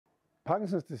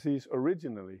Parkinson's disease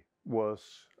originally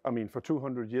was, for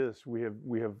 200 years we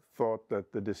have thought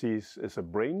that the disease is a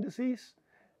brain disease,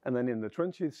 and then in the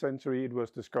 20th century it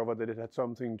was discovered that it had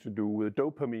something to do with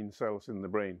dopamine cells in the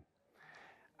brain.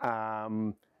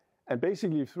 And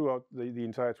basically throughout the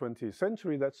entire 20th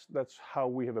century, that's how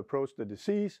we have approached the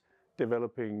disease,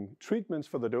 developing treatments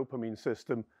for the dopamine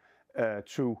system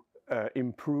to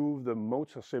improve the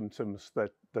motor symptoms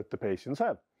that the patients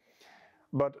have.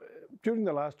 But during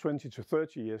the last 20 to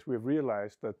 30 years, we've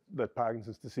realized that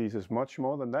Parkinson's disease is much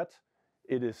more than that.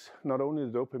 It is not only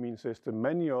the dopamine system,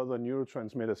 many other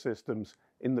neurotransmitter systems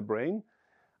in the brain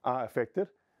are affected.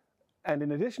 And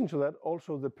in addition to that,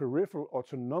 also the peripheral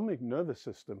autonomic nervous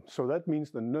system. So that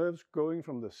means the nerves going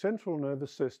from the central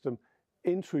nervous system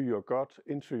into your gut,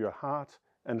 into your heart,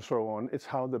 and so on. It's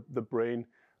how the brain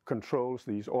controls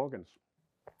these organs.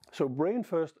 So brain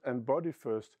first and body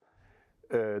first,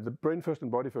 the brain first and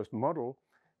body first model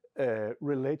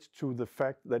relates to the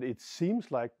fact that it seems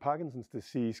like Parkinson's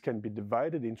disease can be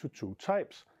divided into two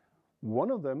types. One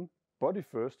of them, body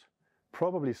first,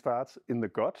 probably starts in the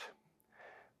gut,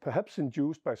 perhaps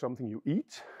induced by something you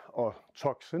eat or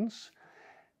toxins.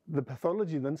 The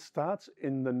pathology then starts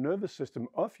in the nervous system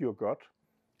of your gut,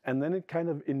 and then it kind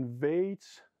of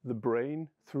invades the brain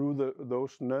through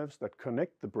those nerves that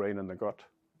connect the brain and the gut.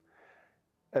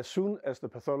 As soon as the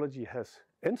pathology has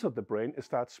entered the brain, it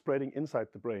starts spreading inside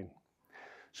the brain.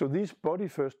 So these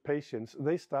body-first patients,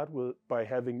 they start by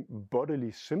having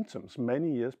bodily symptoms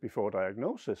many years before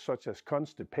diagnosis, such as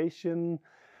constipation,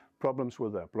 problems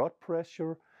with their blood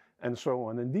pressure, and so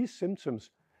on. And these symptoms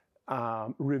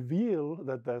reveal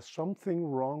that there's something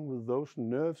wrong with those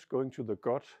nerves going to the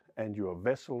gut and your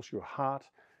vessels, your heart,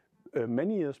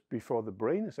 many years before the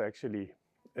brain is actually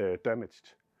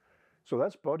damaged. So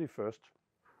that's body first.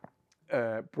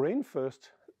 Brain first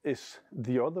is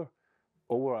the other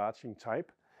overarching type.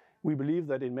 We believe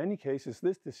that in many cases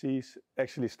this disease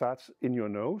actually starts in your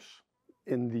nose,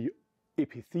 in the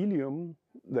epithelium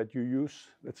that you use,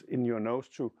 that's in your nose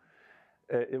to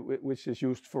which is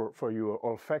used for your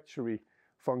olfactory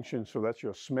function, so that's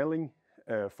your smelling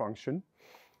function.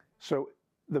 So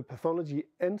the pathology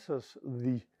enters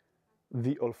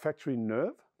the olfactory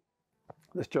nerve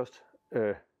that's just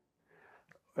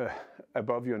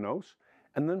above your nose,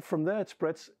 and then from there it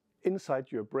spreads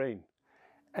inside your brain.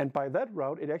 And by that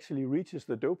route it actually reaches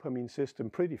the dopamine system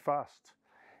pretty fast.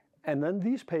 And then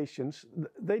these patients,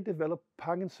 they develop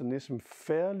Parkinsonism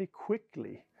fairly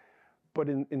quickly. But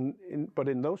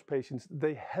in those patients,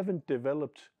 they haven't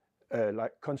developed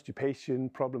like constipation,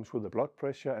 problems with the blood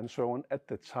pressure, and so on at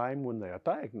the time when they are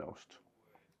diagnosed,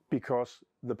 because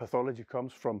the pathology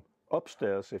comes from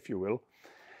upstairs, if you will.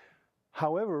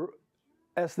 However,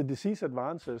 as the disease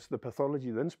advances, the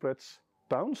pathology then spreads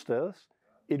downstairs.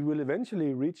 It will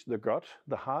eventually reach the gut,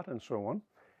 the heart, and so on.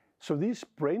 So these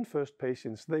brain-first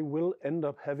patients, they will end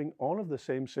up having all of the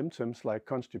same symptoms like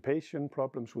constipation,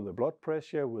 problems with the blood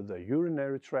pressure, with the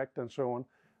urinary tract, and so on.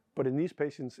 But in these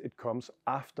patients, it comes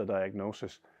after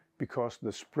diagnosis because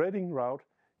the spreading route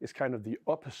is kind of the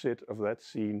opposite of that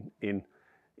seen in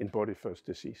body-first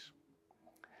disease.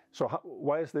 So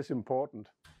why is this important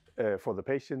for the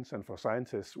patients and for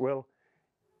scientists? Well,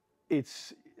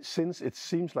 since it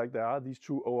seems like there are these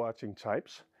two overarching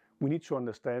types, we need to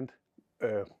understand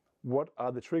what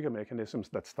are the trigger mechanisms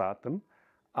that start them?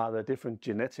 Are there different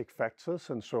genetic factors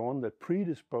and so on that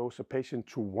predispose a patient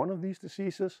to one of these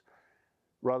diseases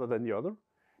rather than the other?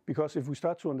 Because if we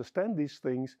start to understand these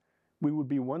things, we will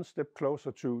be one step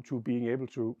closer to being able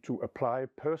to apply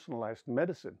personalized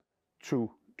medicine to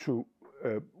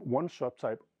one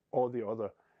subtype or the other,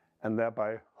 and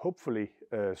thereby hopefully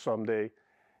someday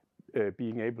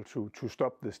being able to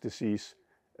stop this disease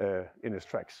in its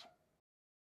tracks.